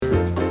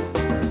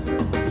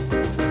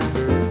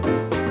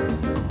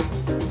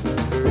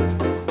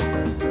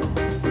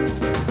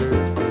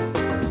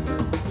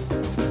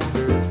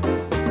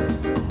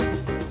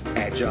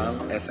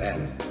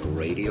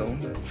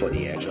radio for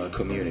the Agile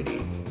community.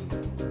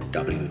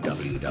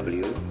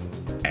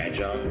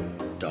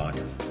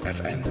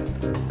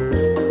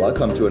 www.agile.fm.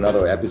 Welcome to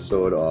another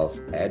episode of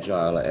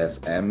Agile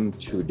FM.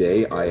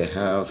 Today I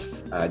have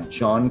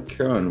John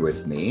Kern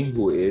with me,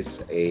 who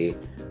is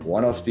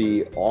one of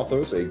the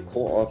authors, a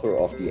co-author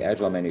of the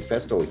Agile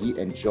Manifesto. He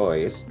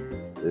enjoys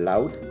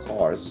loud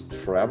cars,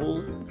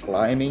 travel,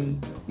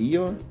 climbing,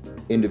 beer,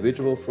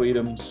 individual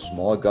freedom,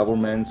 small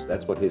governments.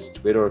 That's what his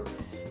Twitter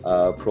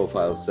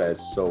profile says.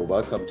 So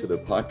welcome to the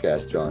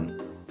podcast, John.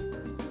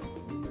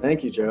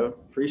 Thank you, Joe.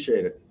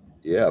 Appreciate it.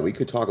 Yeah, we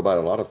could talk about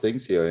a lot of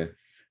things here,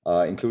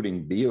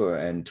 including beer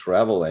and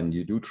travel, and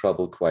you do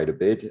travel quite a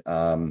bit.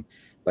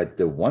 But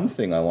the one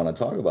thing I want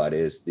to talk about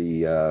is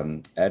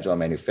the Agile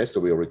Manifesto.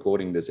 We are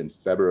recording this in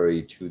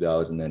February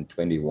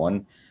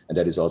 2021, and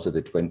that is also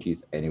the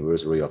 20th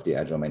anniversary of the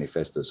Agile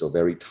Manifesto. So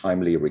very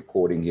timely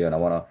recording here, and I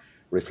want to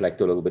reflect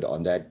a little bit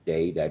on that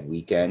day, that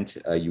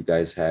weekend you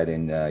guys had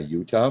in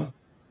Utah.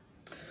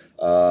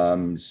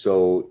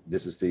 So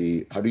this is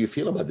how do you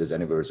feel about this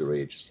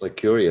anniversary? Just like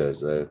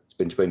curious, it's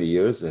been 20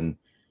 years and,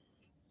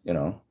 you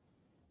know.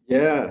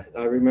 Yeah,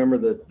 I remember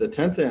the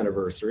 10th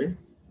anniversary.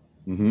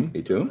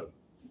 Me too.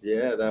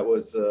 Yeah, that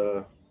was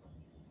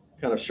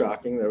kind of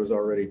shocking. That was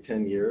already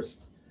 10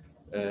 years,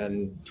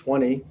 and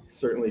 20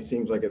 certainly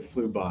seems like it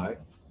flew by.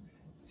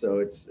 So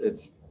it's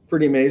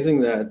pretty amazing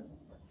that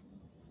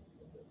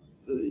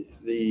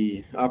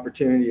the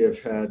opportunity of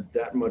had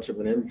that much of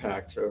an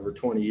impact over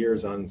 20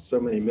 years on so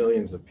many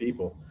millions of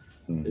people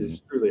is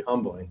truly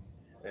humbling.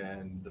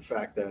 And the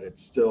fact that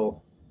it's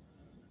still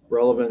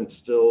relevant,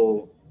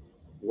 still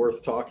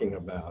worth talking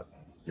about,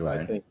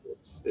 Right. I think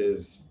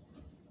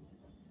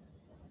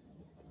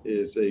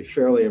is a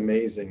fairly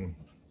amazing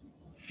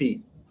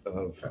feat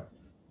of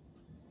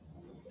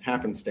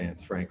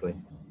happenstance, frankly.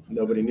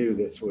 Nobody knew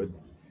this would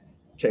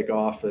take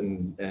off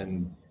and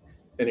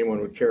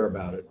anyone would care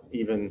about it,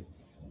 even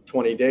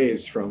 20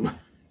 days from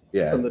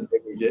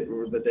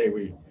the day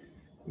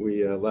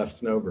we left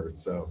Snowbird.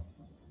 So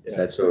yeah.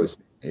 That's so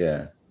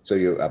yeah.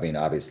 So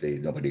obviously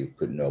nobody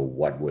could know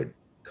what would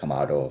come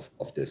out of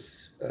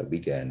this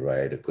weekend,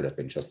 right? It could have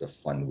been just a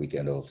fun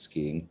weekend of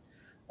skiing,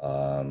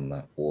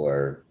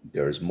 or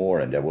there's more,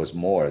 and there was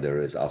more.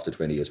 There is, after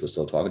 20 years, we're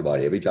still talking about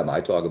it. Every time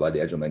I talk about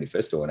the Agile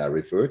Manifesto and I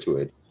refer to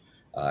it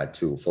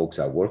to folks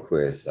I work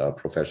with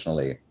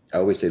professionally, I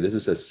always say this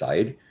is a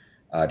site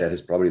that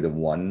is probably the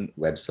one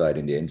website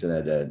in the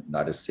internet that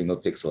not a single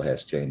pixel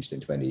has changed in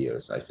 20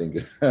 years. I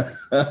think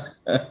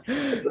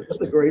that's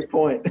a great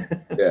point.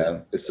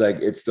 Yeah, it's like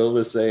it's still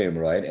the same,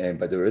 right?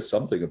 But there is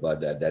something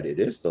about that it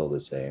is still the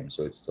same.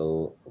 So it's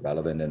still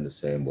relevant in the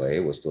same way.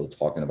 We're still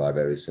talking about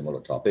very similar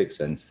topics,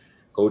 and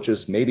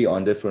coaches maybe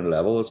on different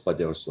levels, but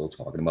they were still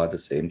talking about the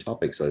same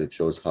topic. So it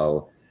shows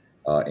how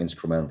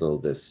instrumental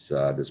this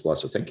was.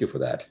 So thank you for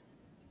that.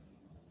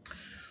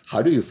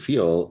 How do you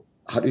feel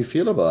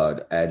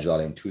about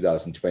Agile in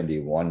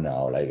 2021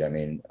 now? Like, I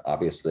mean,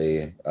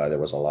 obviously there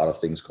was a lot of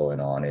things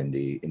going on in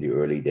the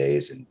early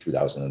days in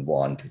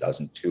 2001,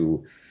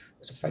 2002.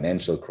 There's a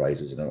financial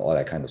crisis and all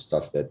that kind of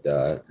stuff that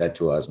led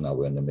to us. Now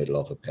we're in the middle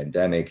of a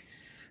pandemic.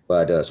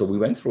 But so we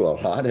went through a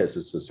lot as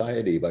a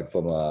society, but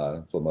from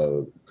a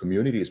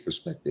community's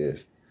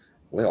perspective,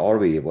 where are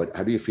we?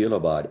 How do you feel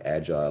about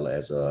Agile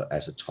as a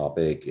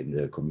topic in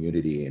the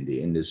community, in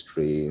the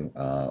industry,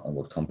 and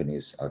what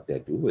companies out there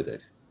do with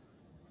it?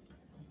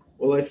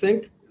 Well, I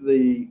think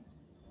I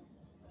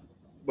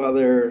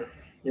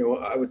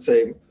would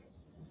say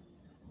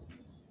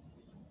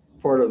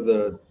part of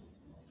the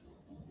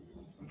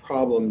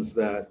problems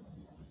that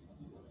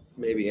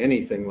maybe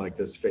anything like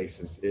this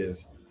faces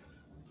is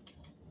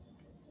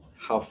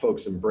how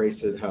folks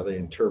embrace it, how they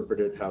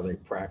interpret it, how they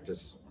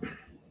practice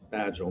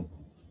Agile.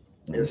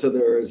 And so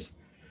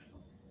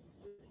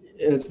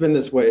it's been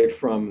this way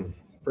from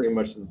pretty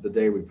much the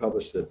day we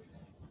published it.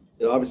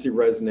 It obviously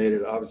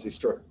resonated, obviously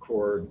struck a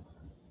chord.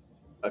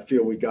 I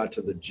feel we got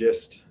to the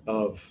gist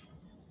of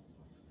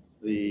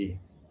the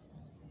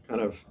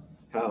kind of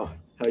how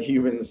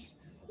humans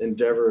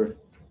endeavor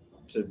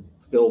to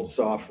build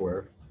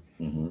software.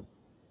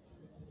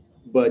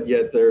 But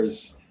yet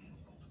there's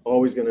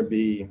always going to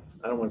be,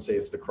 I don't want to say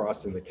it's the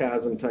crossing the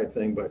chasm type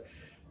thing, but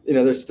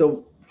there's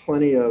still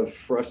plenty of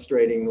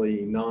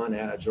frustratingly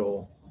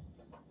non-Agile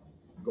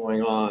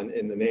going on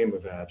in the name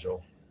of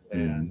Agile.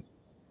 And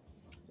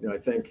I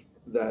think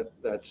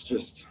that's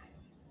just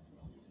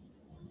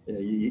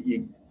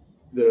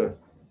the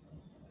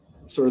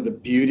sort of the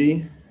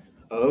beauty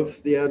of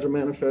the Agile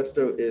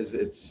Manifesto is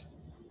its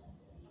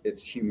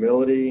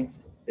humility,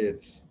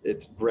 its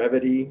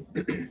brevity,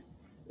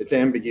 its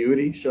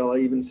ambiguity, shall I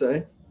even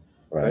say?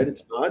 Right?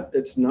 It's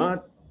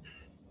not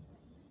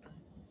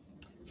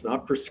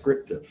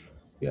prescriptive.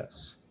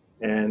 Yes.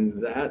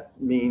 And that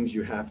means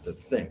you have to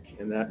think,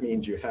 and that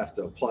means you have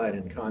to apply it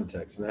in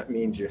context, and that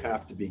means you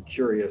have to be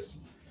curious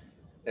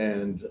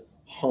and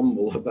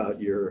humble about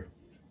your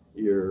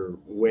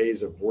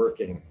ways of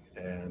working.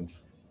 And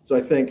so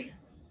I think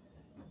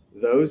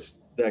those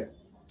that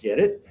get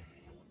it,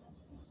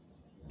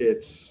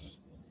 it's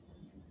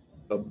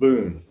a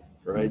boon,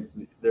 right?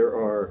 There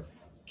are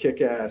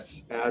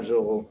kick-ass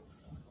agile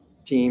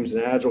teams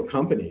and agile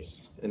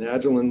companies and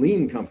agile and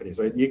lean companies,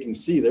 right? You can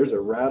see there's a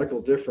radical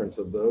difference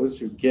of those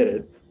who get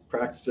it,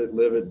 practice it,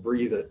 live it,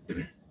 breathe it,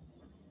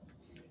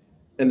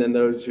 and then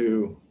those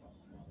who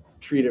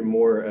treat it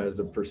more as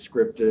a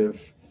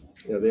prescriptive,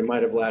 they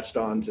might have latched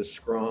on to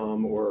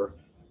Scrum or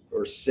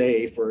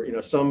SAFe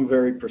or, some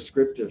very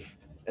prescriptive,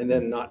 and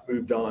then not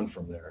moved on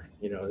from there,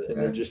 and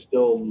they're just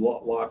still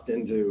locked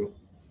into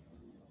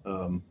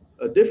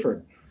a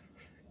different,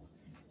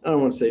 I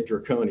don't want to say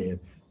draconian,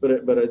 but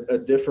a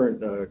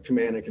different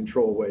command and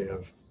control way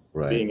of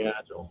being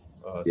agile.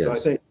 Yes. So I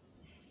think,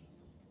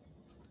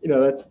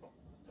 that's,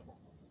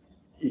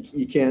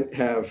 you can't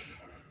have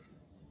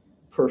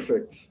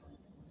perfect,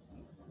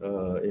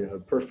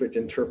 perfect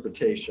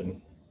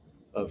interpretation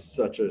of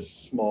such a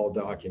small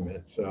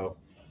document. So,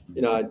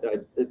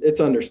 it's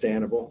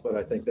understandable, but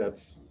I think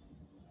that's,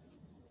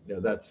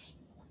 that's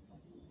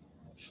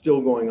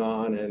still going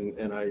on.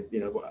 And I,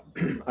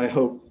 I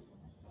hope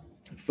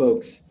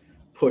folks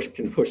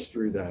can push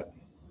through that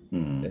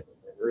and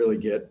really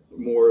get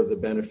more of the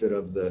benefit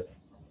of the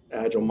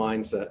agile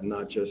mindset and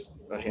not just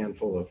a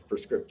handful of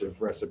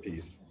prescriptive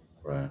recipes.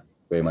 Right.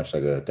 Very much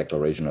like a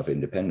Declaration of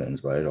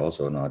Independence, right?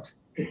 Also not,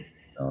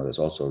 there's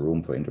also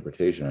room for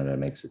interpretation, and that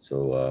makes it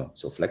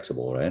so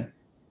flexible, right?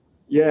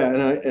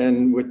 Yeah,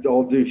 and with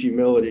all due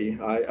humility,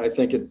 I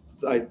think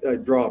I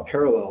draw a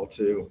parallel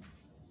to,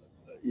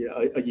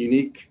 a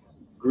unique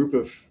group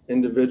of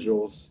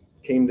individuals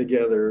came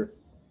together,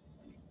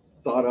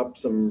 thought up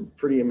some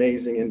pretty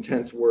amazing,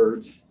 intense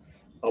words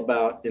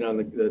about,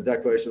 the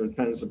Declaration of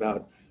Independence,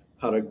 about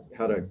how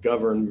to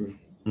govern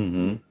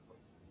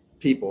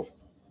people.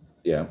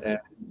 Yeah. And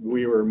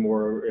we were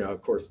more,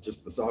 of course,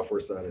 just the software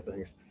side of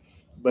things.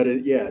 But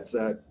it's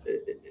that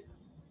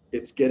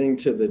it's getting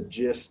to the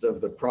gist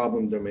of the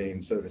problem domain,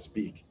 so to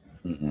speak.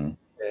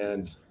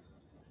 And,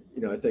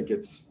 I think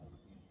it's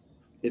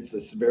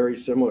this very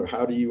similar.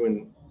 How do you,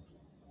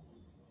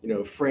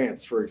 in,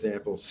 France, for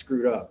example,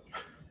 screwed up,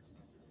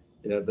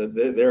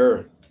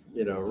 their,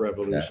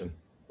 revolution.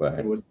 Right.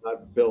 It was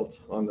not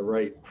built on the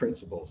right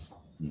principles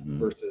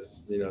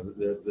versus,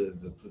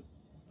 the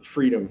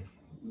freedom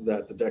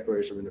that the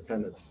Declaration of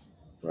Independence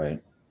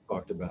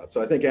talked about.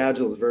 So I think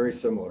Agile is very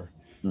similar.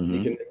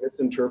 You can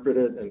misinterpret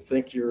it and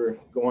think you're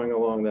going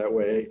along that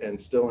way and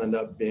still end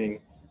up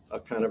being a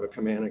kind of a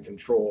command and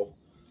control,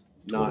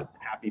 not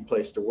happy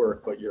place to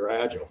work, but you're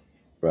Agile.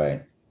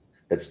 Right.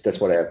 That's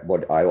what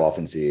I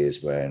often see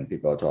is when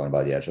people are talking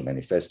about the Agile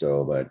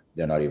Manifesto, but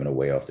they're not even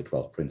aware of the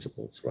 12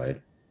 principles,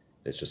 right?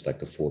 It's just like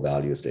the 4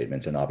 value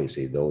statements. And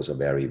obviously those are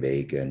very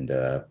vague and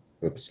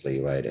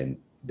purposely, right? And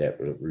that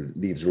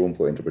leaves room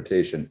for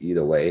interpretation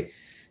either way.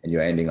 And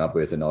you're ending up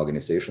with an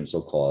organization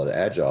so-called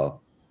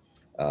Agile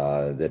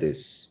that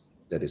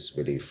is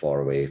really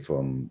far away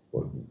from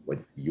what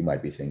you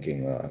might be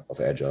thinking of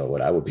Agile,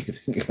 what I would be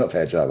thinking of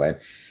Agile, right?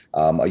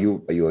 Are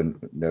you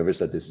nervous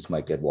that this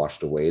might get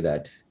washed away,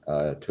 that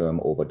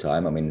term, over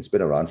time? I mean, it's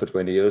been around for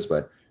 20 years,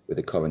 but with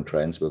the current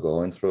trends we're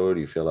going through,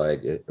 do you feel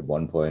like at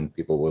one point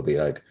people will be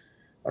like,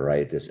 all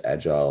right, this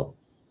Agile,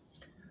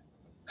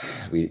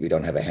 we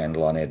don't have a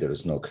handle on it, there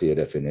is no clear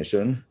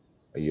definition?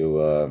 Are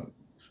you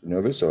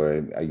nervous,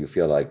 or you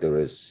feel like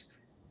there's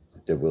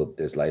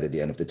light at the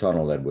end of the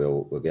tunnel, that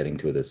we're getting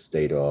to the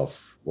state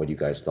of what you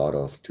guys thought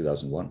of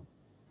 2001?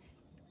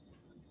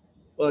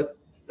 Well,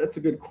 that's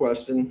a good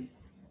question.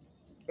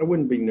 I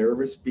wouldn't be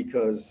nervous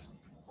because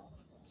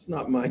it's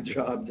not my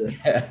job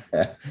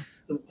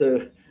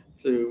to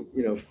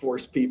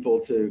force people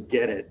to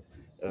get it.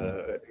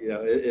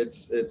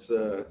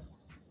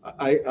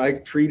 I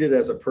treat it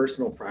as a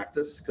personal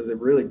practice because it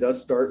really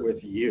does start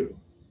with you.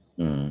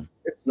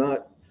 It's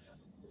not,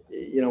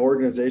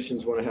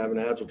 organizations want to have an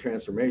agile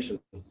transformation,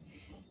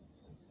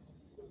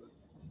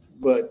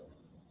 but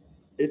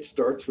it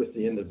starts with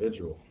the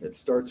individual. It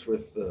starts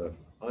with the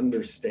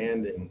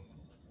understanding,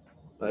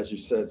 as you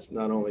said, it's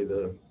not only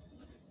the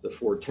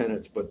 4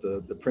 tenets, but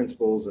the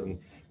principles and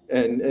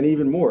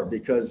even more,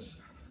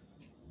 because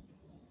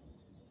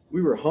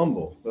we were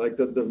humble. Like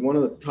the one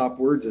of the top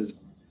words is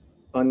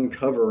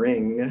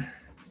uncovering.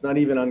 It's not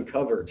even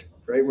uncovered,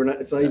 right?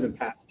 It's not even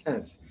past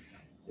tense.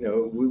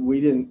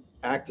 We didn't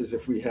act as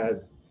if we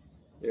had,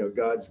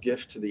 God's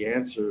gift to the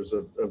answers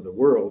of the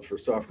world for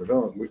software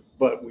development,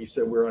 but we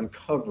said we're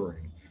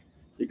uncovering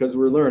because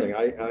we're learning.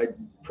 I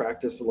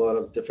practice a lot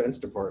of Defense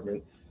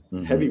Department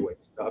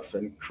heavyweight stuff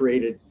and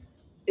created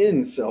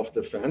in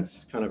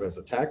self-defense, kind of as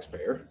a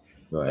taxpayer,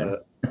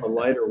 a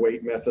lighter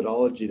weight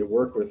methodology to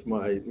work with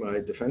my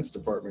Defense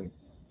Department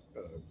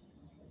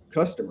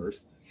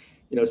customers.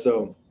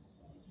 So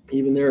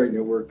even there,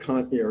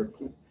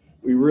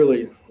 we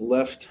really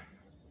left,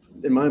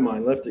 in my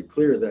mind, left it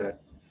clear that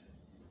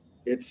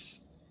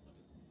it's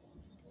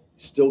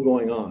still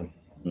going on.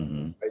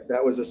 Right?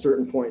 That was a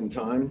certain point in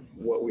time,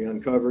 what we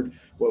uncovered,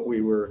 what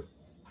we were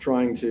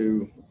trying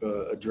to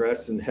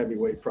address in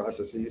heavyweight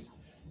processes.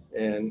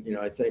 And,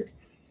 I think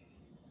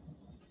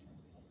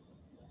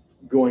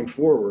going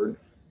forward,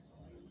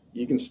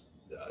 you can,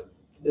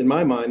 in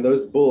my mind,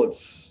 those bullets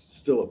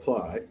still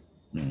apply.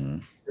 Hmm.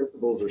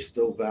 Principles are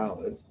still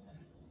valid.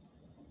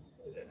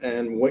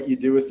 And what you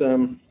do with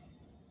them,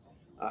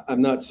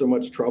 I'm not so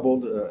much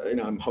troubled.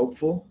 I'm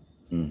hopeful.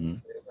 Hmm.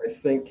 I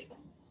think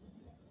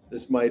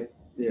this might,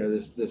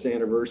 this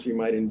anniversary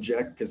might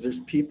inject, because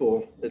there's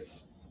people,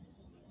 it's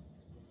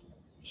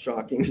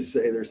shocking to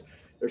say there's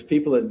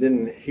people that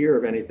didn't hear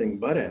of anything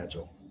but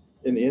Agile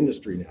in the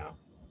industry now,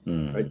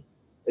 right? Hmm.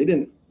 They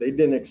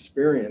didn't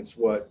experience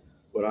what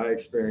I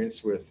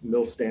experienced with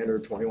Mill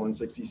Standard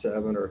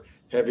 2167 or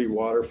heavy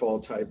waterfall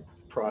type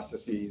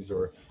processes,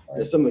 or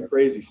some of the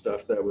crazy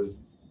stuff that was,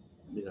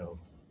 you know,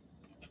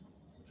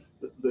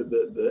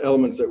 the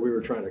elements that we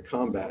were trying to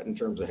combat in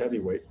terms of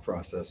heavyweight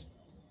process.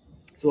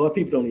 So a lot of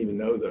people don't even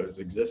know those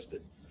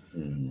existed.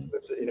 Hmm. So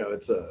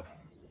it's a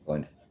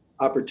Point.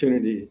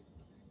 opportunity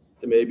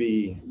to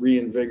maybe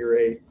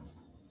reinvigorate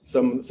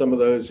some of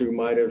those who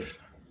might have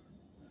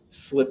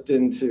slipped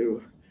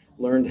into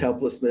learned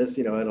helplessness,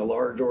 in a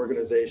large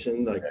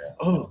organization. Like,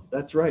 oh,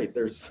 that's right.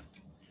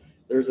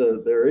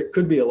 It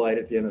could be a light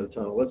at the end of the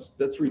tunnel.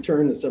 Let's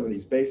return to some of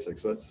these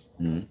basics.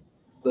 Hmm.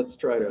 Let's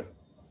try to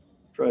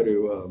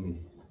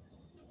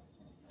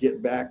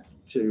get back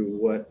to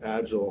what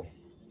Agile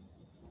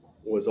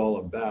was all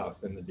about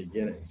in the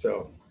beginning.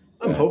 So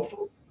I'm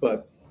hopeful,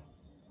 but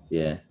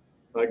Yeah.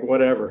 like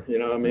whatever,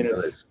 I mean,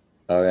 it's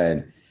all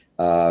right.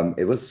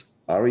 It was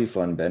Ari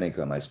von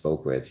Bennekom I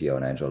spoke with here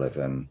on Angel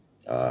FM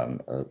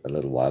a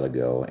little while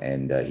ago,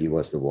 and he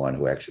was the one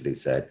who actually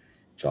said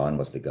John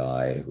was the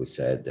guy who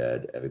said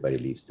that everybody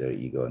leaves their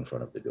ego in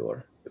front of the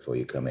door before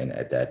you come in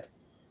at that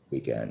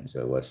weekend.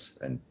 So it was,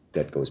 and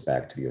that goes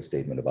back to your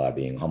statement about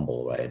being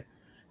humble, right?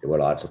 There were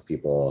lots of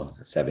people,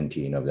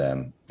 17 of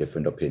them,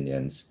 different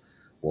opinions.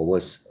 What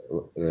was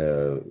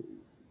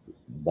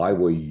why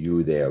were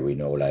you there? We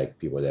know like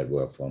people that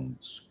were from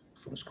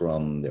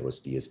Scrum, there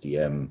was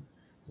DSDM,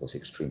 there was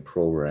extreme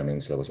programming,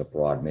 so there was a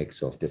broad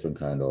mix of different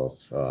kind of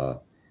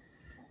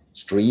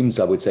streams,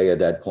 I would say at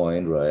that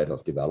point, right,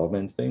 of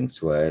development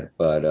things, right?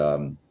 But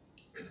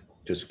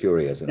just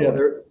curious, and I yeah want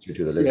there to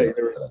to the yeah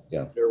listeners.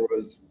 Yeah. there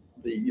was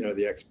the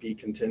XP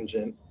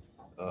contingent.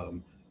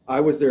 I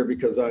was there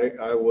because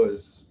I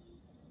was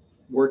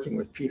working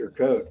with Peter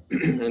Code,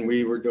 and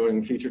we were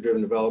doing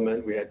feature-driven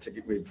development. We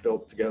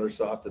built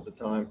TogetherSoft at the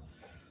time,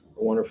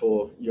 a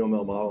wonderful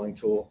UML modeling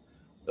tool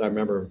that I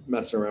remember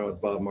messing around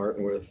with Bob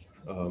Martin with.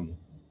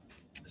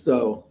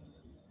 So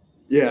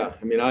yeah,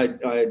 I mean,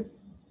 I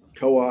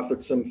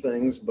co-authored some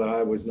things, but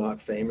I was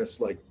not famous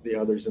like the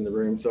others in the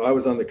room. So I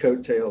was on the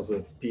coattails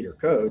of Peter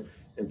Code,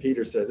 and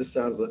Peter said, "This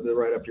sounds like they're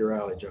right up your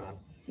alley, John."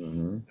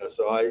 Mm-hmm.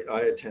 So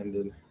I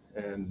attended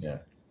and Yeah.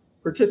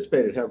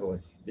 participated heavily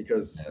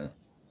because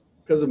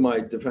of my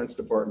Defense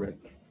Department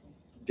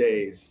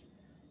days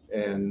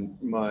and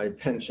my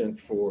penchant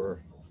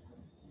for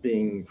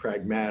being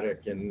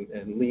pragmatic and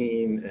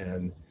lean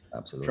and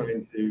Absolutely.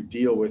 trying to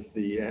deal with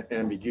the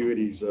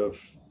ambiguities of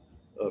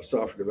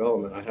software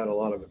development. I had a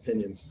lot of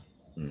opinions.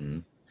 Mm-hmm.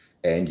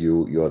 And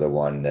you're the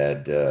one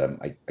that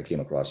I came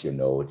across your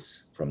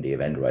notes from the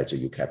event, right? So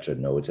you captured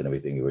notes and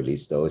everything. You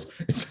released those.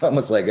 It's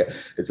almost like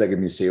a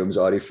museum's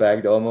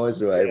artifact,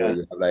 almost, right? Yeah. Where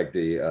you have like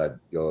the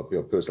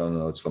your personal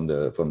notes from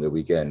the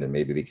weekend, and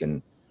maybe we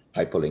can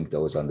hyperlink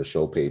those on the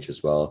show page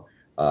as well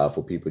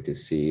for people to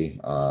see.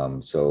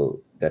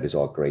 So that is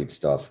all great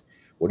stuff.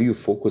 What are you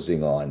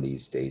focusing on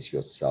these days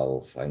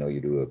yourself? I know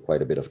you do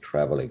quite a bit of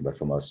traveling, but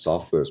from a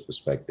software's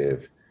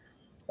perspective,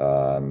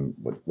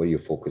 what are you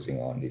focusing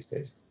on these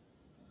days?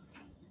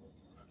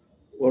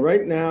 Well,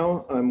 right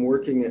now I'm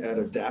working at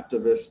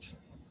Adaptivist,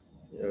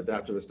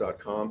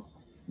 adaptivist.com,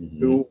 Mm-hmm.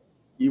 who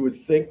you would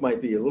think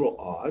might be a little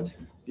odd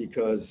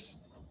because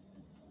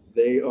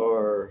they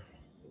are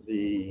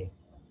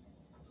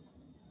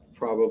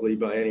probably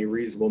by any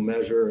reasonable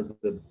measure,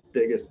 the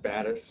biggest,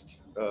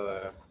 baddest,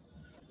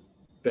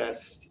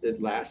 best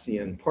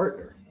Atlassian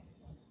partner,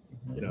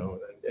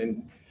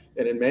 and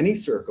in many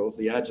circles,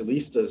 the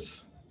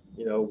Agilistas,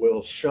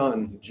 will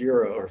shun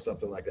Jira or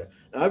something like that.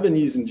 Now, I've been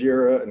using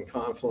Jira and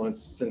Confluence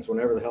since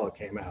whenever the hell it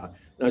came out.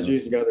 And I was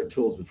using other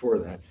tools before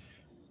that.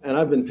 And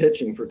I've been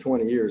pitching for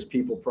 20 years,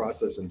 people,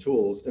 process, and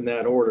tools in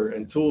that order.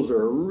 And tools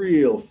are a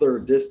real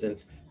third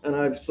distance. And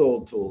I've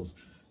sold tools,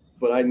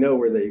 but I know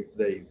where they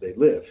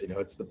live.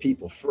 It's the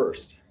people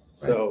first.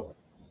 Right.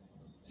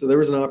 So there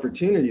was an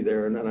opportunity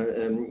there.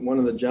 And one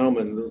of the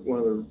gentlemen, one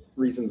of the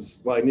reasons,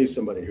 well, I knew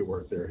somebody who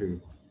worked there who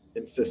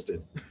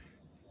insisted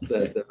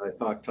that I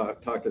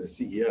talk to the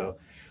CEO.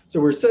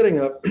 So we're setting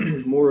up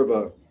more of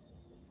a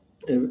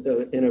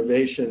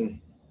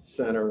innovation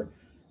center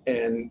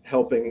and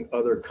helping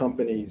other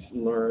companies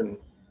learn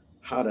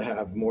how to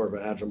have more of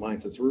an agile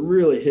mindset. So we're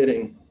really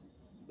hitting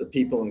the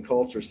people and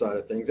culture side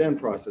of things and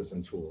process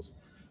and tools,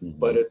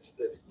 but it's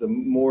the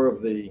more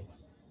of the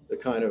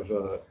kind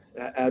of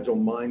agile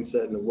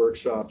mindset in the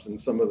workshops,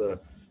 and some of the,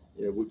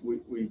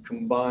 we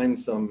combine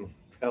some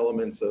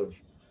elements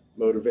of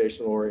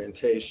motivational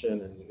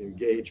orientation and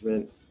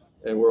engagement.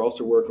 And we're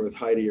also working with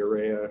Heidi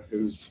Araya,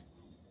 who's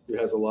who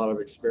has a lot of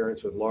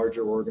experience with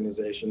larger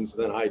organizations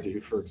than I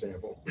do, for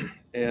example.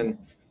 And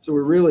so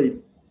we're really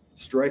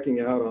striking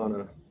out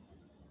on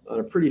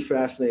a pretty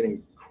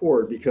fascinating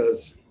chord,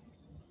 because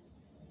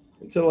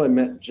until I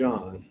met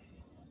John,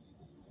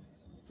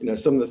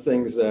 some of the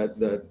things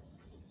that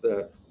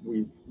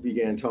we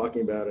began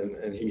talking about,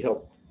 and he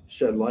helped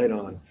shed light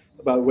on,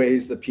 about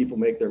ways that people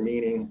make their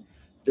meaning,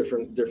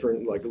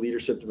 different like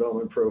leadership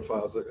development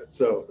profiles.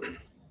 So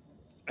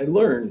I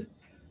learned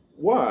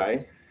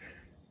why,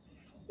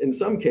 in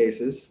some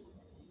cases,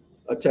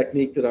 a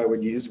technique that I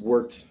would use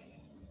worked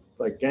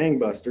like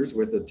gangbusters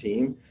with a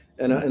team,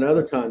 and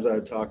other times I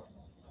would talk,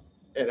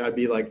 and I'd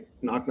be like,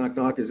 knock, knock,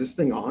 knock. Is this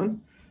thing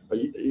on? Are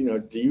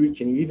you,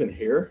 can you even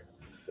hear?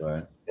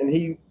 Right. And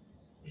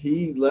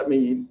he let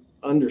me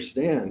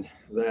understand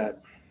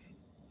that,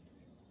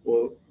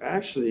 well,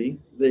 actually,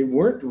 they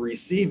weren't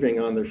receiving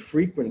on the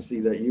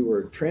frequency that you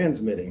were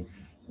transmitting.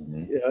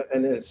 Mm-hmm.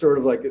 And it's sort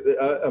of like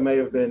I may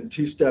have been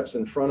 2 steps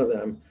in front of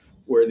them,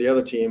 where the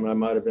other team, I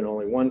might have been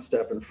only 1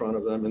 step in front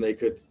of them, and they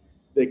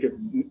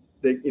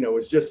it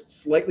was just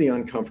slightly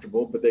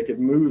uncomfortable, but they could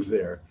move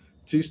there.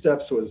 2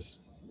 steps was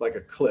like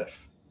a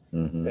cliff.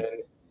 Mm-hmm.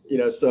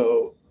 And,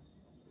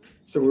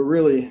 so we're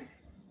really,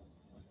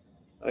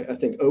 I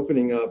think,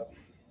 opening up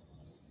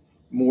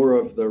more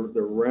of the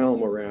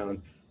realm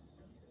around,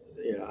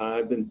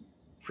 I've been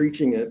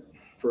preaching it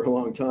for a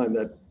long time,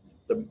 that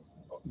the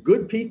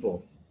good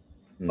people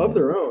of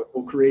their own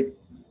will create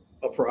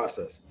a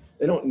process.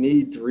 They don't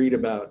need to read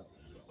about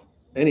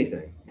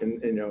anything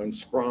in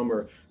Scrum,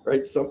 or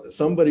right.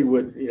 Somebody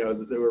would,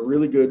 they were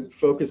really good,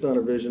 focused on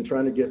a vision,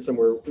 trying to get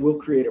somewhere, will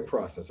create a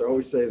process. I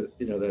always say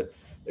that,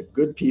 that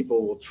good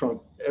people will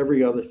trump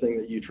every other thing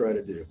that you try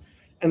to do.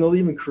 And they'll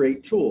even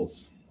create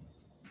tools.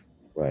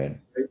 Right.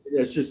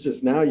 It's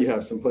just now you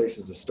have some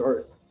places to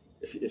start.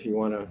 If you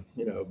want to,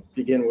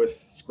 begin with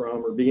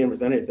Scrum, or begin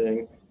with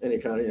anything, any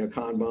kind of,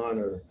 Kanban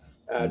or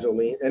Agile,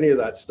 Lean, any of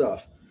that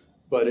stuff.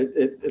 But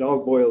it all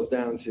boils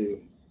down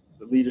to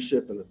the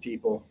leadership and the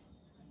people,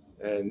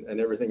 and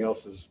everything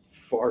else is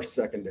far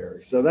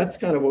secondary. So that's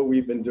kind of what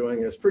we've been doing.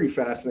 And it's pretty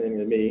fascinating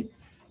to me,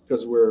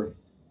 because we're,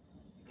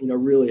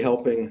 really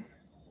helping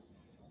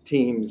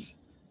teams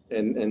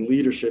and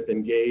leadership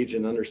engage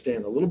and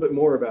understand a little bit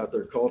more about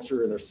their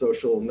culture and their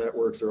social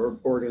networks, or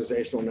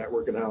organizational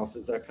network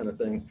analysis, that kind of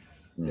thing.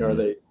 Mm-hmm. Are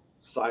they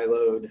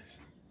siloed?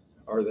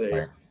 Are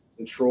they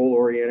control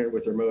oriented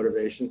with their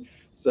motivation?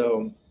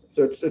 So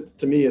it's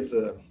to me,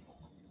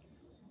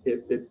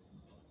 it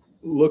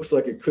looks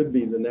like it could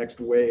be the next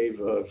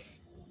wave of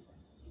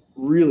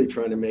really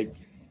trying to make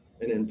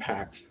an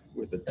impact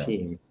with a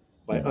team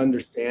by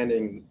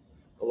understanding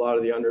a lot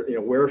of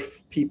where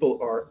people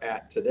are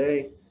at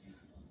today,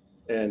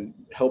 and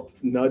help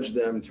nudge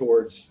them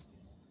towards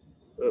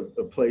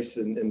a place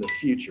in the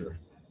future.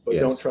 But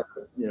don't try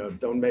to,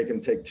 don't make them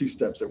take 2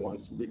 steps at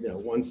once,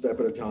 1 step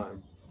at a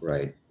time.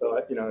 Right.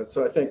 So,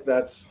 so I think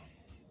that's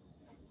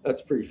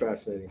pretty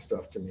fascinating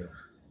stuff to me.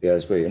 Yeah,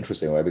 it's very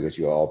interesting, right? Because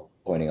you're all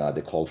pointing out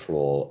the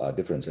cultural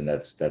difference, and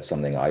that's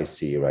something I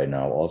see right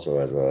now also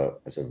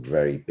as a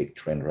very big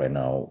trend right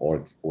now.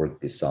 Org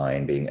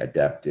design, being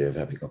adaptive,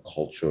 having a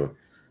culture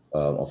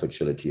of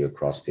agility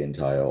across the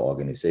entire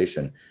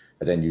organization.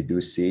 But then you do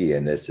see,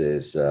 and this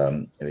is,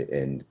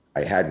 and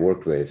I had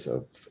worked with,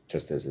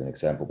 just as an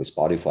example, with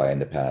Spotify in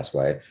the past,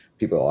 right?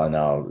 People are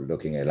now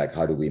looking at, like,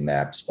 how do we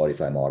map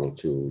Spotify model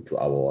to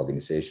our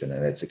organization?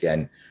 And it's,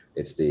 again,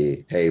 it's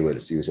the, hey, well,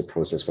 let's use a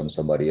process from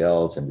somebody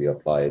else and we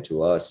apply it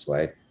to us,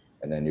 right?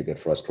 And then you get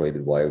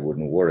frustrated why it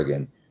wouldn't work.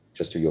 And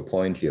just to your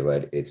point here,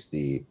 right? It's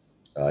the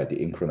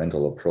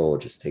incremental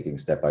approach. It's taking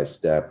step by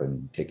step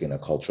and taking a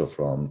culture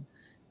from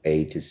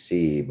A to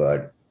C,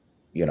 but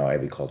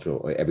every culture,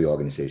 every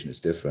organization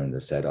is different,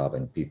 the setup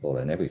and people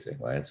and everything,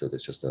 right? So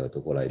that's just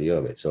the whole idea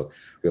of it. So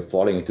we're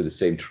falling into the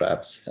same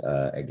traps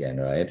again,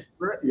 right?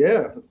 Right.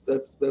 Yeah,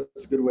 that's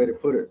a good way to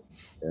put it.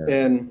 Yeah.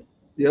 And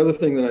the other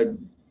thing that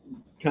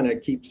kind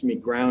of keeps me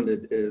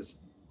grounded is,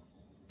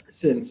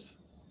 since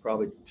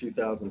probably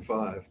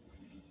 2005,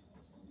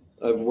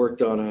 I've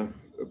worked on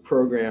a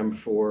program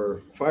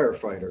for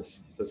firefighters.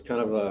 So it's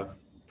kind of a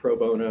pro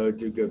bono,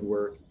 do good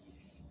work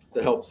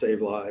to help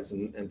save lives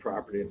and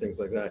property and things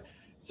like that.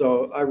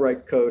 So I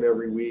write code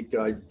every week.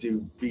 I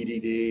do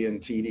BDD and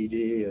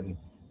TDD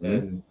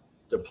and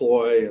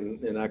deploy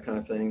and that kind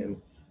of thing.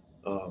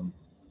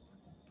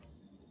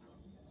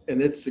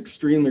 And it's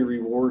extremely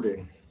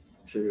rewarding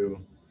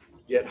to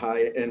get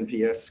high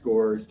NPS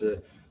scores,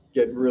 to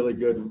get really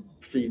good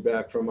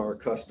feedback from our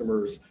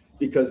customers,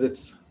 because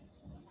it's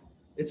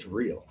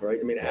real, right?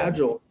 I mean,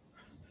 Agile,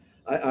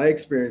 I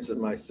experience it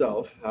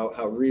myself,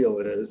 how real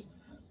it is.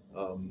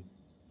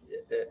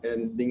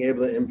 And being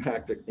able to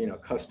impact,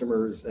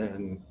 customers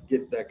and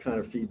get that kind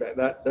of feedback,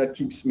 that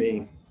keeps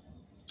me,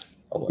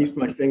 keeps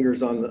my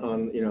fingers on,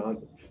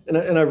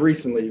 and I've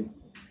recently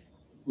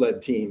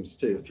led teams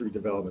too through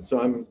development. So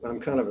I'm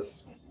kind of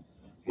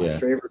my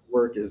favorite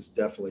work is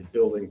definitely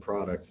building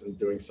products and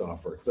doing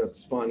software, because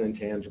that's fun and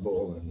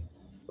tangible. And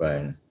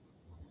right.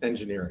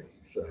 engineering.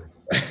 So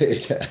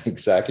Yeah,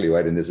 exactly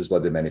right. And this is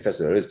what the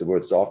manifesto, there is the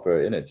word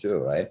software in it too,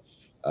 right?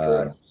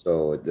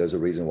 So there's a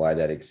reason why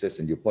that exists.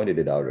 And you pointed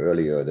it out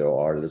earlier. There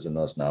are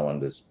listeners now on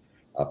this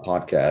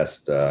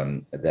podcast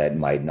that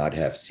might not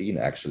have seen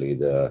actually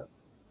the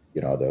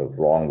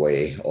wrong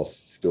way of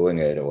doing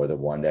it, or the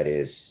one that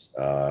is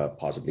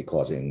possibly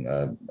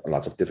causing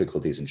lots of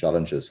difficulties and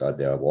challenges out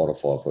there.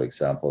 Waterfall, for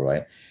example,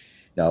 right?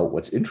 Now,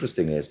 what's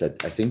interesting is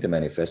that I think the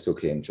manifesto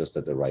came just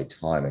at the right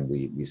time, and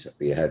we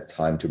had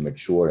time to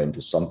mature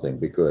into something,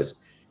 because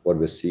what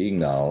we're seeing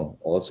now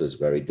also is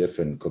very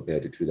different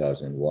compared to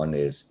 2001.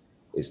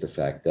 Is the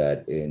fact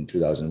that in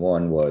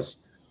 2001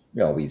 was,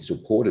 we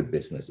supported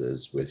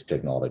businesses with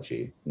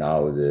technology.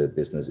 Now the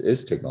business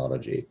is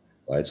technology,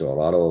 right? So a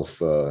lot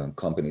of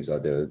companies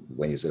out there,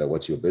 when you say, like,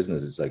 what's your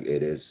business? It's like,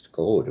 it is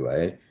code,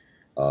 right?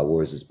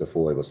 Whereas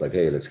before it was like,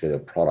 hey, let's get a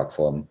product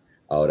from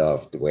out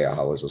of the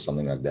warehouse or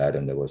something like that.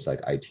 And there was like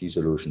IT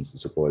solutions to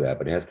support that,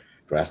 but it has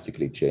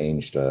drastically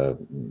changed.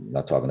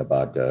 Not talking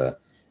about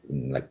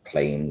like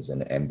planes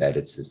and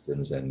embedded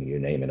systems and you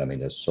name it. I mean,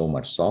 there's so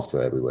much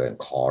software everywhere in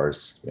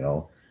cars.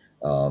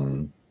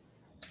 Um,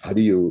 how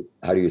do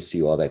you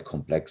see all that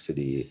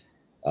complexity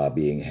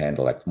being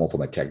handled, like more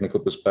from a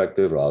technical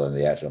perspective rather than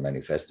the actual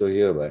manifesto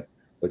here? But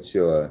what's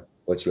your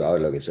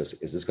outlook? Is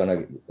this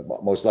gonna,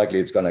 most likely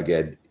it's gonna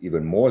get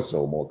even more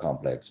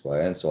complex,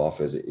 right? And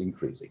software is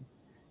increasing.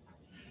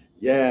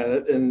 yeah,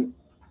 and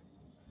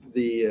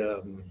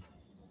the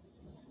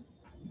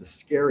the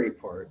scary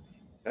part,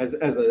 as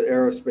an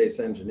aerospace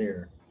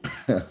engineer,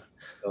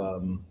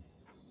 um,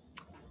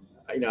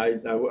 I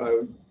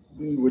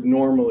would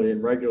normally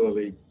and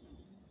regularly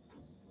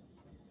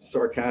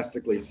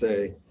sarcastically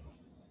say,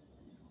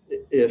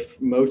 if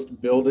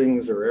most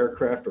buildings or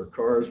aircraft or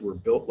cars were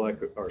built like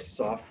our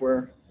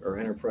software or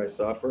enterprise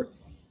software,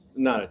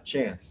 not a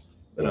chance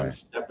that I'm Right.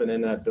 stepping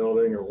in that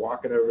building or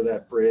walking over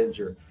that bridge,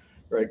 or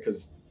right,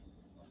 because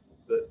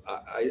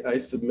I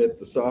submit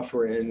the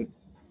software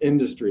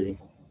industry.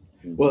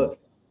 Well,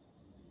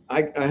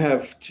 I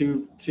have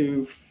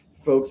two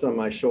folks on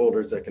my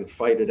shoulders that can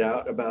fight it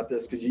out about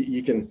this, because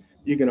you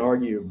can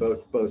argue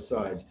both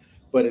sides,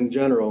 but in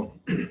general,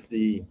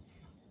 the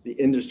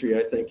industry,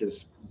 I think,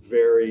 is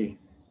very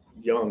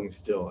young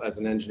still as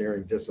an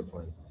engineering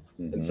discipline.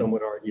 And some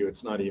would argue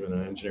it's not even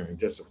an engineering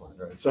discipline,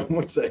 right? Some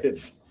would say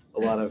it's a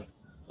lot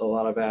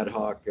of ad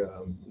hoc,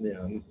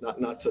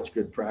 not such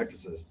good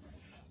practices.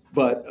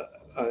 But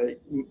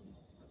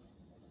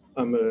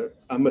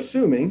I'm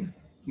assuming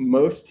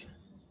most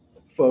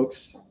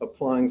folks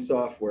applying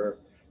software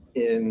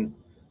in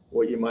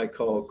what you might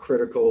call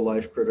critical,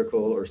 life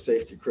critical, or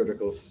safety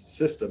critical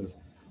systems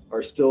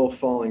are still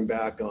falling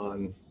back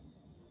on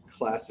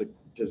classic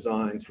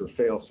designs for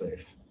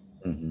fail-safe.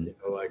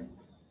 Like,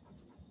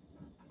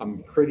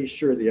 I'm pretty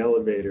sure the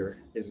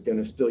elevator is going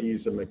to still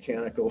use a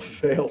mechanical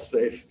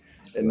fail-safe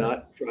and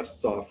not trust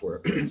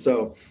software.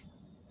 So,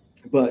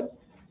 but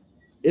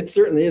it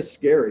certainly is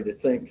scary to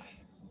think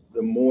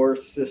the more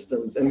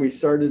systems, and we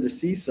started to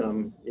see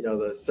some,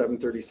 the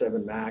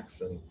 737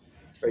 Max, and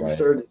you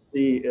started to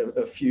see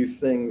a few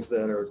things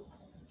that are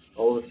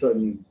all of a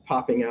sudden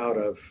popping out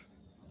of,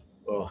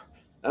 well,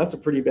 that's a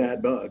pretty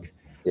bad bug.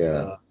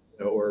 Yeah.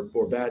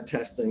 Or bad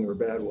testing or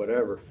bad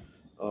whatever.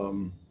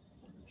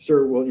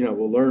 Sure,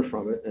 we'll learn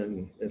from it,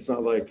 and it's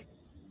not like,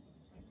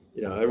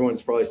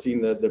 everyone's probably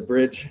seen the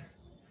bridge,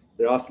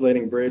 the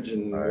oscillating bridge,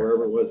 and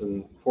wherever it was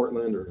in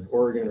Portland or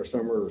Oregon or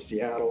somewhere, or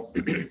Seattle.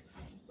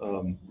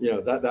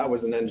 That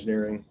was an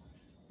engineering,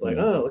 like,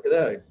 oh, look at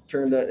that, it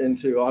turned that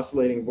into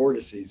oscillating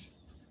vortices.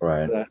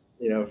 Right. That,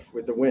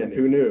 with the wind,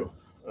 who knew?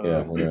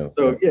 Who knew?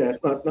 So yeah,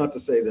 it's not to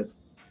say that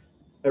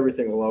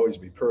everything will always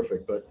be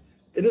perfect, but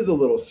it is a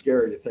little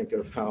scary to think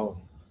of how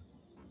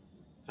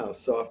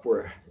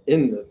software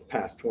in the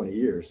past 20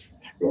 years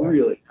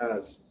really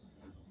has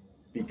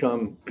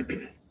become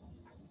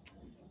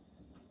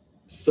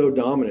so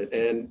dominant.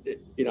 And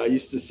I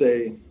used to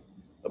say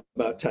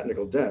about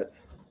technical debt,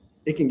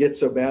 it can get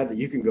so bad that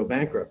you can go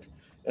bankrupt.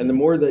 And the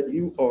more that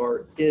you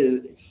are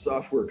in a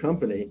software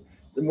company,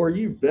 the more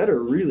you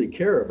better really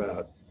care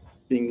about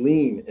being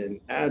lean and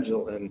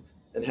agile and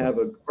have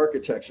an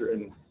architecture.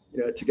 And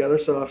at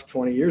TogetherSoft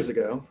 20 years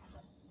ago,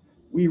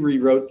 we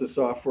rewrote the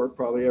software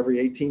probably every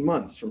 18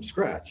 months from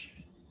scratch,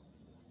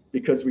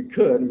 because we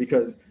could, and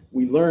because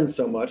we learned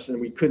so much, and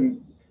we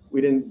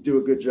didn't do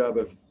a good job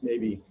of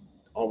maybe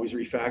always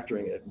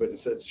refactoring it, but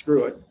instead,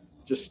 screw it,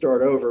 just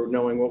start over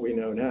knowing what we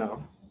know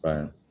now.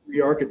 Right.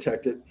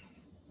 Re-architect it,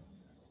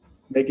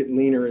 make it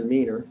leaner and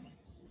meaner,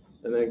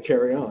 and then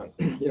carry on.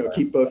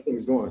 Keep both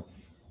things going.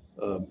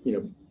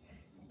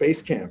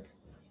 Basecamp,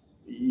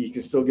 you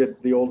can still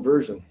get the old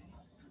version.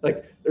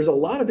 Like, there's a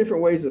lot of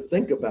different ways to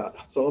think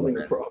about solving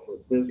the problem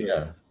with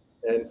business.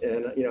 Yeah.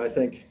 And I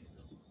think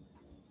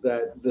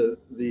that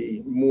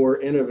the more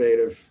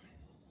innovative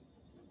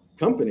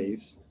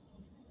companies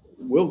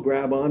will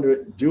grab onto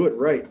it, do it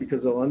right,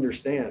 because they'll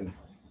understand.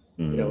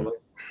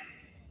 Like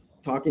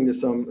talking to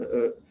some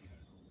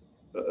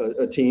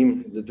a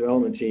team, the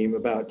development team,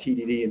 about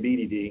TDD and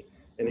BDD,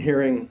 and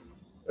hearing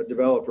a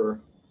developer,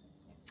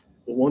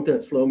 well, won't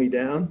that slow me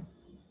down?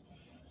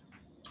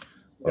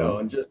 Well,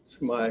 And just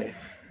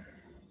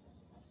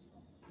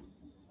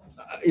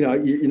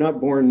you're not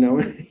born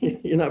knowing,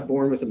 you're not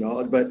born with the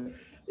knowledge, but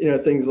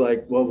things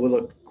like, well, will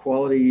a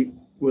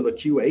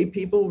QA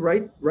people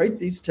write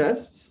these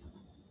tests?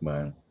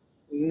 man,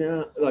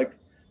 No, like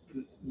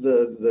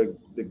the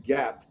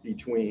gap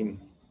between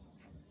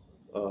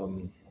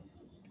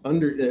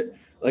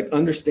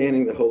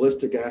understanding the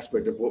holistic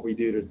aspect of what we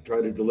do to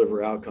try to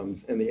deliver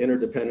outcomes and the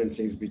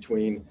interdependencies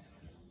between,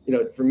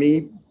 for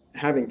me,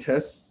 having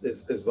tests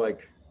is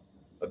like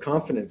a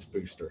confidence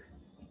booster,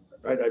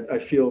 right? I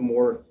feel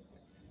more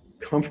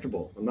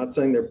comfortable. I'm not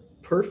saying they're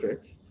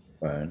perfect,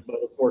 right, but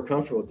it's more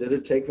comfortable. Did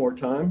it take more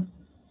time?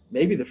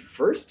 Maybe the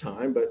first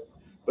time, but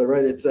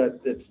right, it's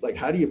like,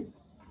 how do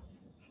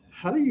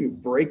you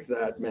break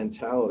that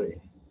mentality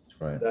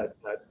right. that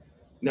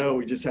no,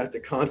 we just have to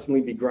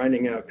constantly be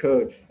grinding out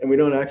code, and we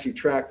don't actually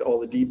track all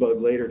the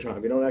debug later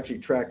time. We don't actually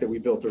track that we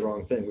built the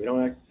wrong thing.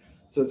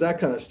 So it's that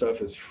kind of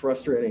stuff is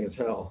frustrating as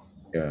hell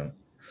Yeah.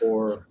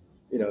 for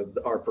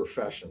our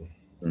profession.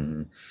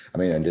 Hmm. I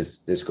mean, and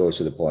this goes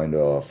to the point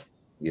of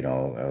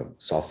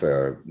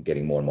software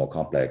getting more and more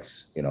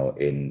complex,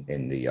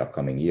 in the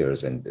upcoming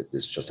years, and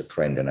it's just a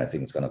trend, and I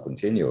think it's going to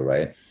continue,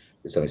 right?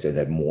 To some extent,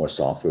 that more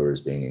software is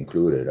being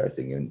included, I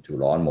think, into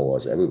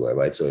lawnmowers everywhere,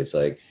 right? So it's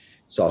like,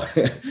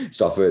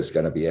 software is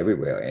going to be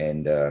everywhere,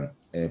 and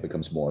it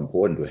becomes more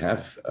important to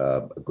have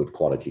a good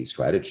quality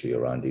strategy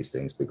around these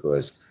things,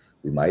 because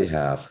we might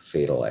have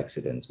fatal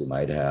accidents, we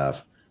might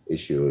have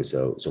issues.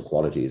 So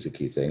quality is a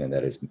key thing, and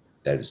that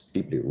is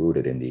deeply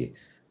rooted in the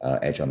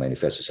Agile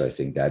Manifesto. So I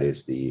think that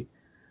is we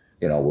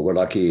were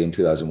lucky in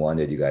 2001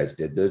 that you guys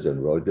did this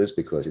and wrote this,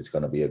 because it's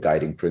going to be a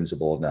guiding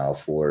principle now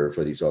for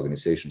these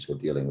organizations who are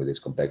dealing with this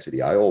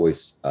complexity. I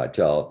always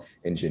tell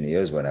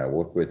engineers when I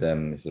work with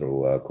them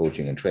through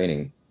coaching and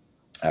training,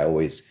 I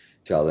always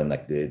tell them,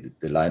 like, the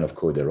line of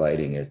code they're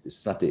writing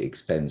it's not the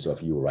expense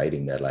of you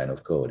writing that line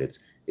of code.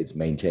 It's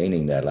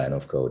maintaining that line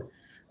of code,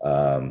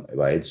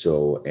 right?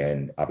 So,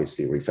 and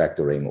obviously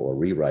refactoring or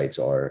rewrites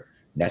are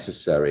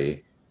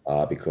necessary,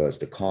 because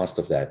the cost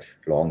of that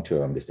long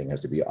term, this thing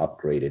has to be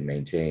upgraded,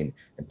 maintained,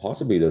 and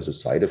possibly there's a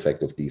side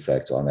effect of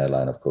defects on that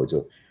line of code.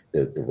 So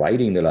the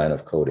writing the line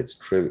of code, it's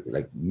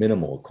like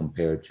minimal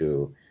compared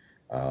to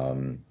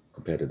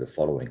the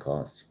following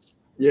costs.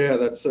 Yeah,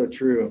 that's so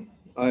true.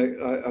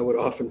 I would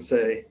often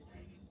say,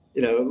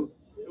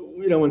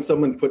 when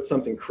someone puts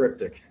something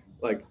cryptic,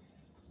 like,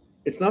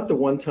 it's not the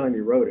one time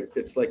you wrote it.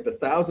 It's like the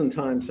 1,000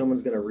 times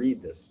someone's going to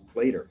read this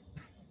later.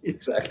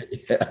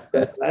 Exactly. Yeah.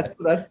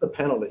 That's the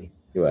penalty.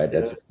 You're right.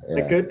 That's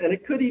yeah.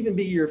 It could even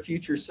be your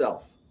future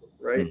self,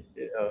 right?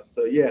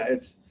 So yeah,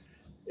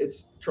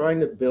 it's trying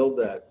to build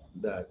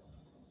that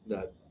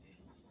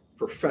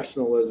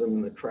professionalism,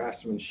 and the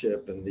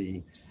craftsmanship, and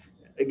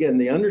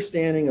the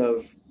understanding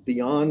of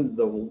beyond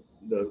the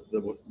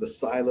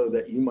silo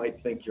that you might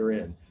think you're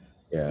in.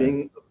 Yeah.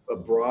 Being a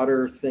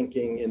broader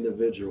thinking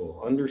individual,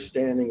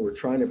 understanding we're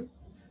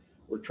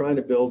trying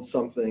to build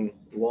something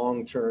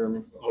long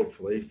term,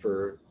 hopefully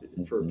for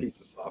a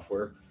piece of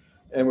software,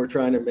 and we're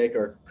trying to make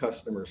our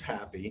customers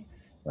happy.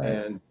 Right.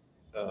 And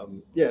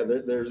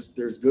there's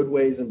good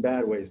ways and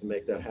bad ways to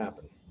make that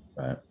happen.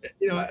 Right.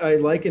 I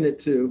liken it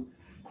to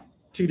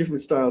two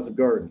different styles of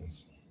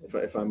gardens,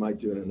 if I might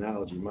do an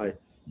analogy.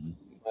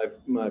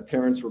 My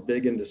parents were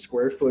big into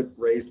square foot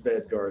raised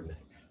bed gardening.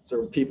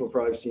 So people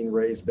probably seen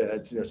raised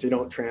beds, so you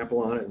don't trample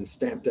on it and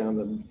stamp down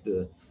and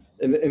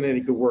then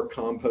you could work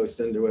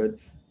compost into it.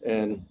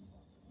 And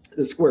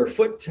the square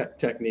foot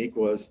technique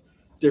was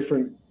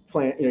different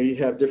plant, you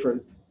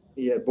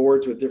had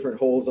boards with different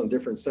holes on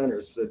different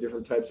centers. So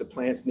different types of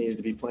plants needed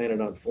to be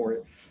planted on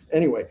foreign.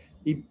 Anyway,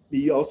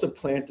 he also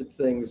planted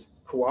things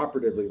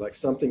cooperatively, like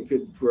something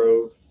could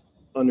grow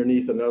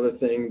underneath another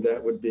thing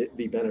that would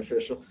be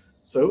beneficial.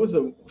 So it was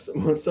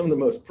some of the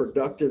most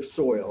productive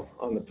soil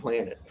on the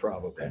planet,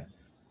 probably.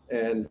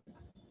 And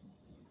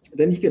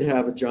then you could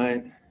have a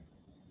giant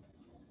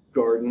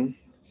garden,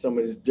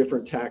 somebody's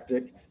different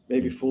tactic,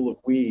 maybe full of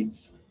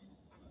weeds,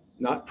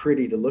 not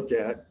pretty to look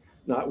at,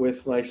 not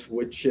with nice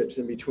wood chips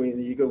in between.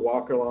 You could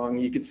walk along,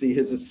 you could see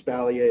his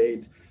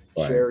espaliered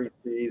cherry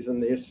trees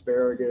and the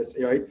asparagus,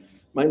 right?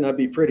 Might not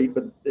be pretty,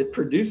 but it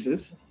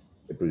produces.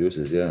 It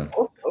produces, yeah.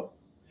 Also.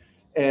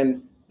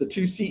 And the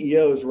two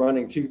CEOs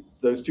running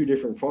those two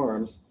different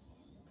farms,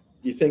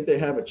 you think they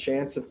have a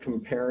chance of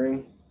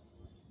comparing,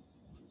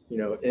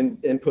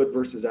 input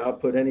versus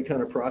output, any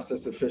kind of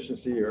process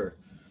efficiency, or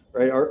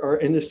right? Our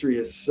industry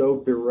is so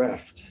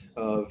bereft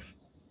of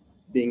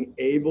being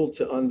able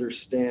to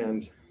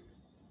understand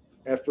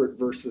effort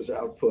versus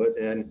output.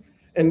 And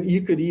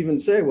you could even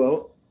say,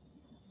 well,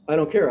 I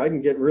don't care. I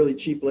can get really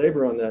cheap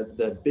labor on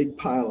that big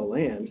pile of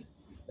land.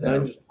 And I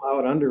just plow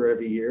it under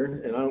every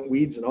year, and I don't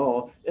weeds and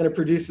all, and it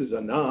produces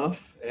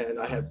enough, and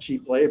I have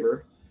cheap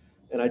labor,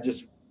 and I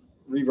just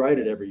rewrite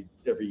it every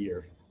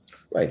year.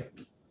 Right.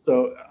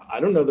 So I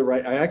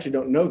actually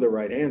don't know the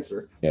right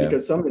answer,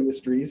 because some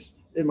industries,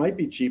 it might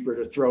be cheaper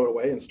to throw it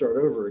away and start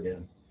over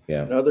again.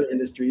 Yeah. In other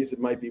industries, it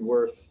might be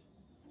worth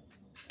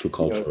To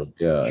culture.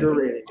 Yeah.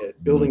 curating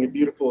it, building a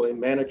beautiful and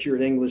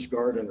manicured English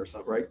garden or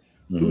something, right?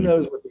 Who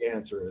knows what the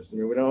answer is?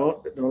 We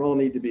don't all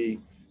need to be,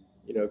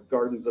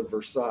 gardens of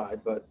Versailles,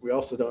 but we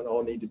also don't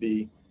all need to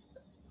be,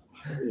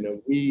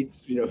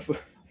 weeds,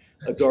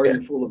 a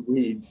garden full of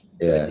weeds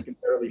that you can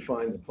barely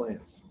find the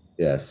plants.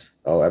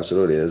 Yes. Oh,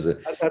 absolutely.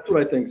 That's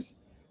what I think's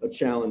a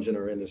challenge in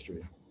our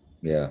industry.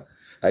 Yeah,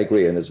 I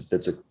agree, and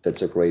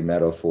that's a great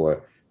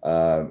metaphor.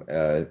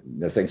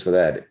 Thanks for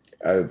that.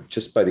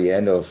 Just by the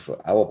end of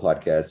our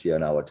podcast here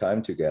and our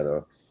time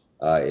together,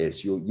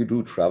 is you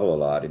do travel a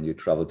lot, and you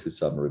travel to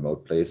some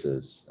remote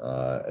places,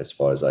 as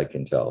far as I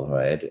can tell,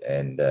 right?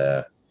 And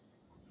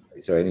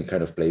is there any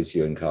kind of place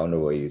you encounter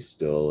where you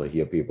still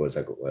hear people, it's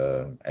like,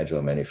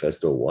 Agile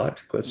Manifesto,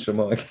 what? Question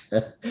mark.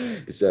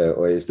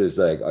 Or is this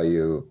like, are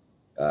you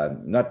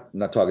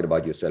not talking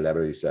about your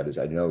celebrity status?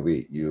 I know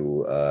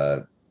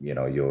you're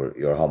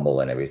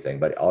humble and everything,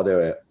 but are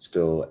there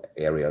still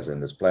areas in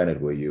this planet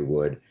where you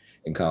would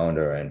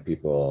encounter and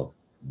people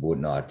would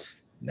not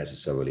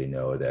necessarily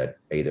know that,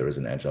 hey, there is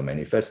an Agile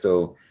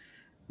Manifesto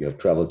you have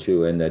traveled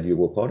to and that you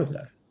were part of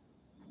that?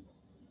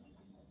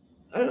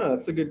 I don't know.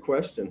 That's a good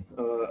question,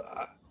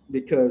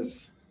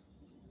 because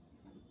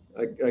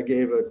I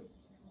gave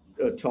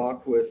a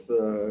talk with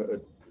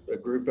a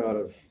group out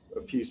of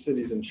a few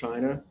cities in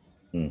China,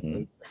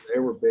 and they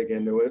were big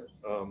into it.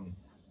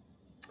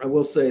 I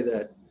will say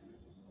that,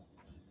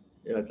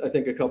 I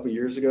think a couple of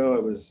years ago, I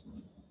was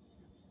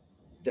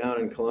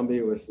down in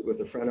Colombia with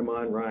a friend of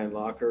mine, Ryan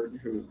Lockhart,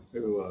 who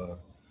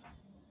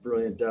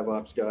brilliant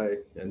DevOps guy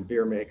and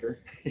beer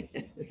maker,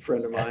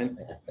 friend of mine.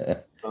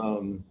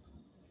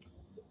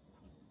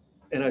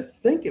 And I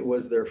think it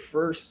was their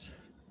first,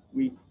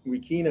 we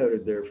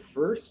keynoted their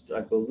first,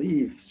 I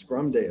believe,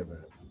 Scrum Day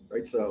event,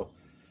 right? So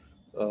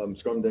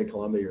Scrum Day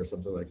Colombia or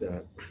something like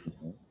that.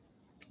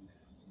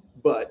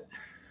 But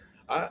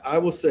I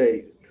will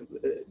say,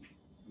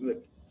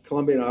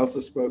 Colombia, and I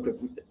also spoke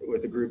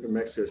with a group in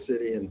Mexico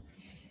City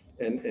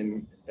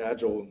and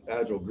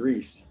Agile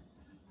Greece.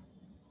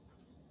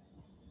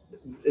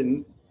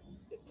 In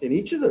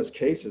each of those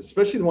cases,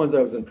 especially the ones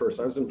I was in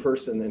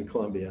person in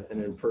Colombia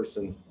and in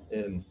person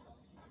in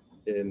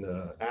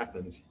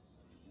Athens.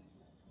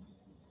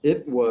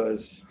 It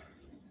was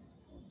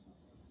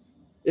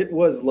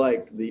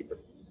like the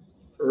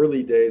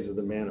early days of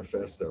the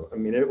manifesto. I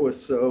mean, it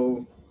was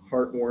so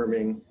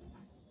heartwarming.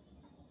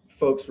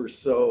 Folks were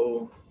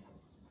so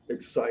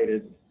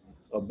excited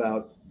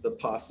about the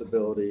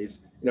possibilities.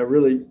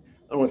 Really, I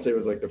don't want to say it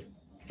was like the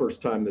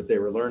first time that they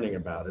were learning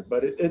about it,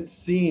 but it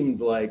seemed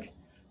like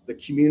the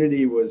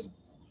community was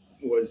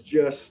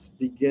just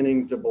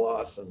beginning to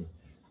blossom.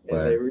 And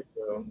right.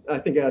 I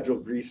think Agile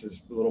Greece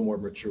is a little more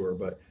mature,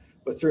 but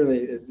certainly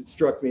it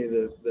struck me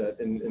that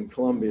in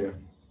Colombia,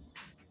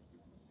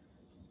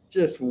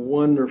 just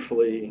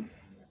wonderfully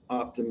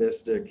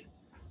optimistic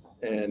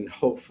and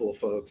hopeful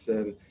folks.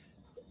 And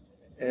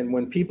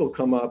when people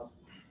come up,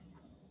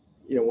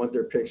 want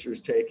their pictures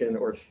taken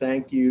or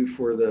thank you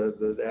for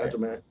the Agile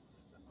Man,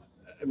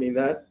 I mean,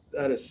 that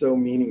is so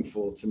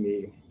meaningful to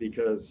me,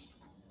 because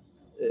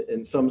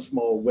in some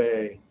small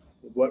way,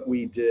 what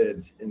we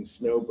did in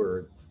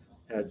Snowbird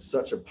had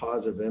such a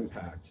positive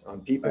impact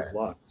on people's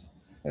lives.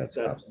 That's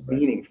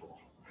meaningful.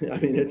 I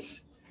mean,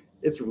 it's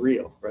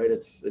real, right?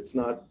 It's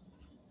not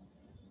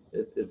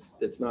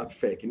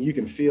fake, and you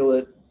can feel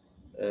it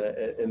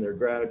in their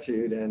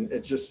gratitude. And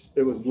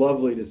it was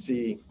lovely to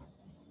see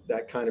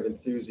that kind of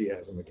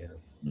enthusiasm again.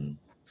 Mm.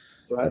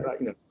 So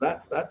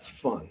that's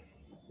fun.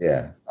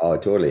 Yeah. Oh,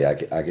 totally. I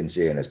can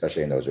see, and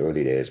especially in those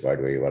early days, right,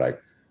 where you were like,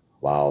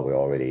 wow, we're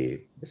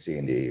already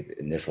seeing the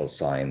initial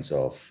signs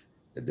of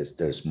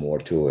there's more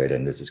to it,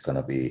 and this is going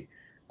to be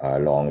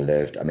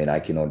long-lived. I mean, I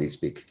can only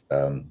speak,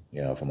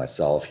 for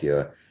myself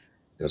here.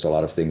 There's a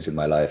lot of things in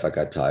my life I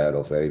got tired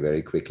of very,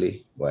 very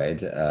quickly,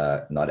 right?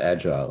 Not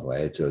agile,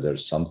 right? So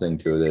there's something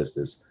to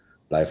this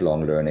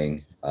lifelong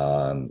learning.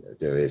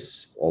 There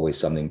is always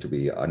something to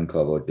be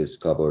uncovered,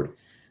 discovered.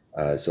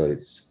 So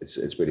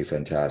it's really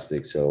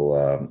fantastic.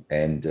 So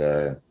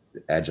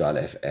Agile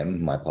FM,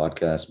 my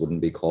podcast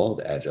wouldn't be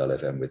called Agile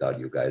FM without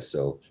you guys.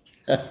 So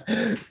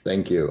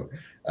thank you.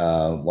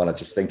 Want to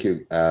just thank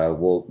you.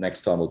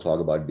 Next time we'll talk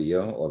about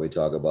beer, or we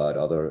talk about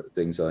other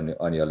things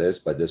on your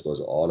list, but this was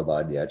all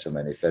about the Agile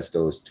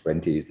Manifesto's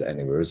 20th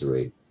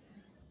anniversary.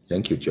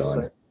 Thank you,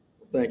 John.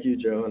 Thank you,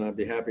 Joe, and I'd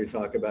be happy to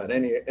talk about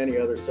any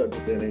other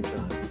subject at any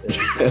time.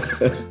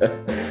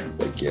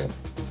 Thank you.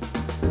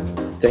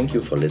 Thank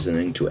you for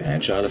listening to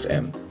Agile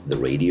FM, the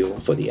radio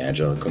for the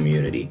Agile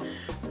community.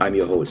 I'm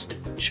your host,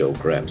 Joe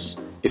Krebs.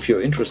 If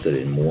you're interested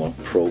in more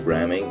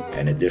programming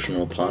and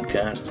additional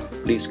podcasts,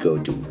 please go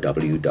to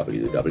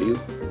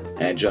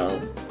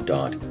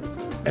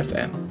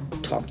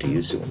www.agile.fm. Talk to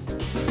you soon.